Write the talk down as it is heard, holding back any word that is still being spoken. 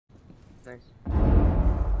Nice.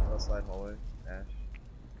 Outside hallway, Ash.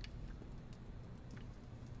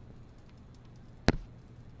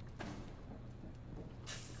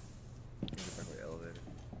 Get back to the elevator.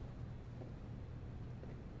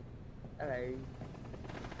 Hello.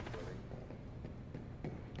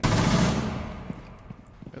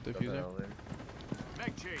 Got the diffuser.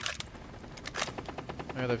 Meg change.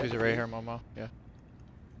 I got the diffuser right here, Momo. Yeah.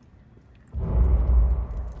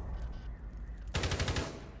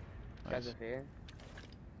 Guys Nice. are here.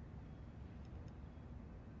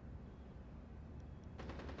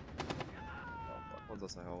 One's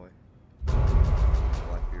outside hallway.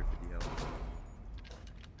 Blackbeard 50 health.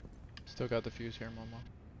 Still got the fuse here, Momo.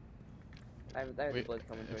 I have the Wait, blood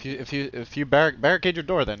coming towards if you barricade your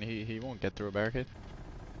door, then he won't get through a barricade.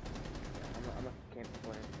 I'm not camping for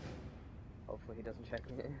him. Hopefully he doesn't check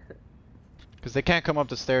me. Cause they can't come up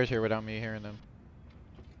the stairs here without me hearing them.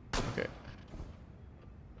 Okay.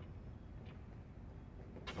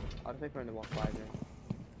 I'll just wait for him to walk by me.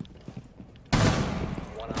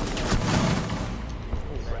 One on.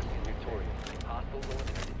 Friendly victorious. Hostile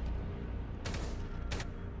eliminated.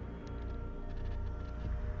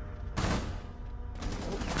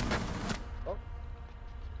 Oh.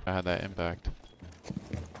 I had that impact.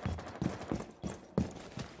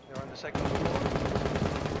 They're on the second floor.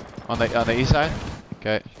 On the east side?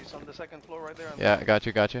 Okay. She's on the second floor right there. On Yeah, the got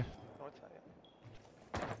you. north side,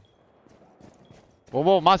 yeah.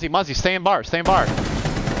 Whoa, Mozzie, stay in bar,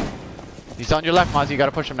 He's on your left, Mozzie, you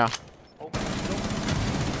gotta push him now. Open.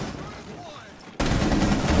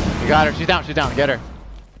 You got her, she's down, get her.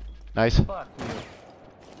 Nice. Fuck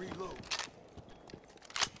you. Reload.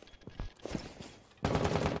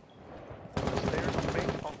 Stairs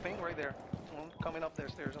on ping right there. One coming up there,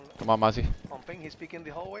 stairs on Come on, Mozzie. ping. He's peeking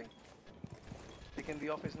the hallway. Peeking the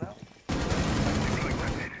office now.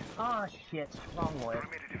 Ah, shit. Wrong way.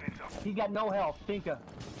 He got no health. Tinker.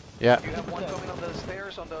 Yeah. You have one coming on the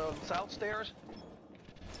stairs, on the south stairs.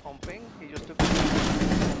 On ping. He just took.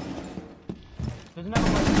 There's another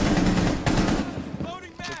one.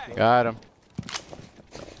 Loading mag. Got him.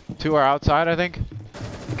 2 are outside, I think.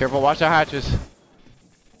 Careful, watch the hatches.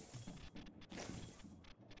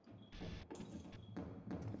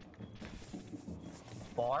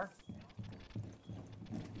 Bar.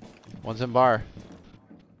 One's in bar.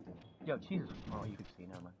 Yo, Jesus. Oh, you can see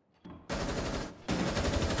now, man.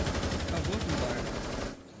 Oh, both in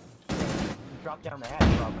bar. Drop down the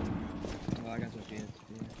hatch, probably. Oh, I got some chance.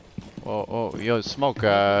 Oh, yo, smoke,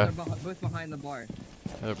 They're both behind the bar.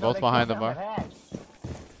 they're both behind the bar.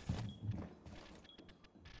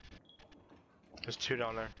 There's 2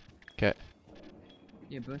 down there. Okay.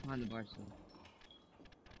 Yeah, both behind the bar still.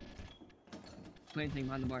 Plain thing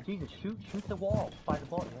behind the bar. Jesus, shoot the wall. By the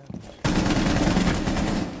ball, yeah.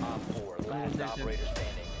 Op 4, last operator standing.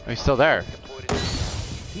 Oh, he's still there.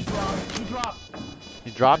 He dropped.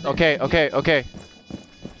 He dropped? Okay. Stay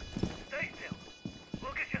still.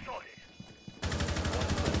 We'll get you sorted.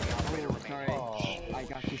 Oh, sorry. Oh. I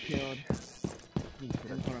got you killed.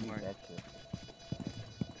 That's one of mine.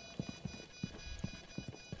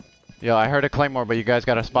 Yo, I heard a claymore, but you guys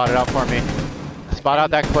gotta spot it out for me. Spot out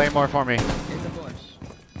that claymore for me. In the bush.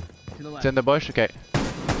 To the left. It's in the bush? Okay.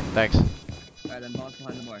 Thanks. Alright, then boss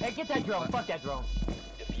behind the bar. Hey, get that drone. Fuck that drone.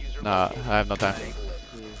 Diffuser Nah, I located. have no time.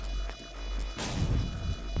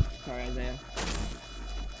 Sorry, Isaiah.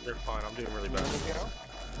 You're fine, I'm doing really bad.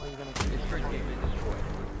 What are you gonna do? It's first game.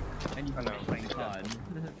 And you I know. playing COD.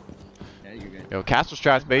 Yeah, you're good. Yo, castle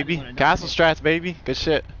strats, baby. Castle strats, baby. Good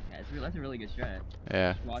shit. Yeah, that's a really good strat.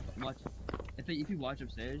 Yeah. Watch. If you watch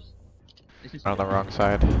upstairs, it's just On the wrong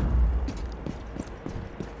side.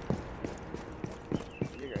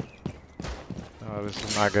 You're good. Oh, this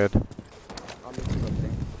is not good. I'll move you up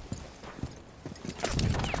there.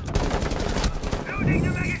 Loading the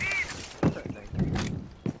magazine.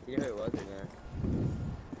 You know who it was or not?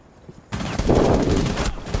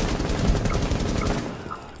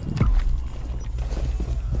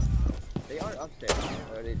 They are upstairs.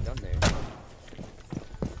 Or are they done there?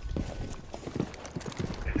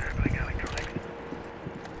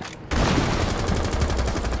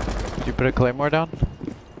 Did you put a claymore down?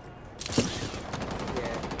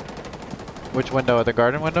 Yeah. Which window? The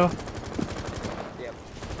garden window? Yep.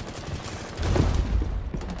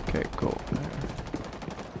 Okay, cool.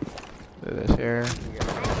 Do this here.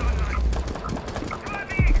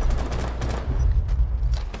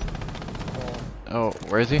 Oh,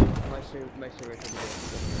 where is he? My server could be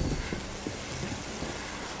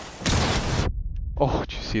Oh,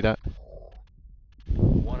 did you see that?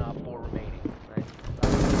 One op 4 remaining. nice.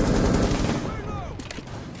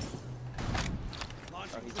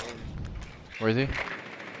 Where is he?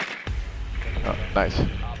 Oh, nice.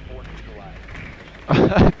 Op 4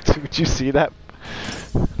 neutralized. Did you see that?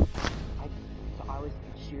 So I was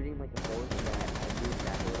shooting like the horse that I moved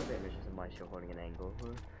back a little bit and it's just a maestro holding an angle.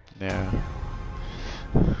 Yeah.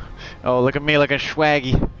 Oh, look at me looking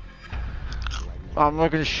swaggy. I'm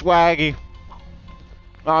looking swaggy.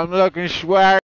 I'm looking swaggy.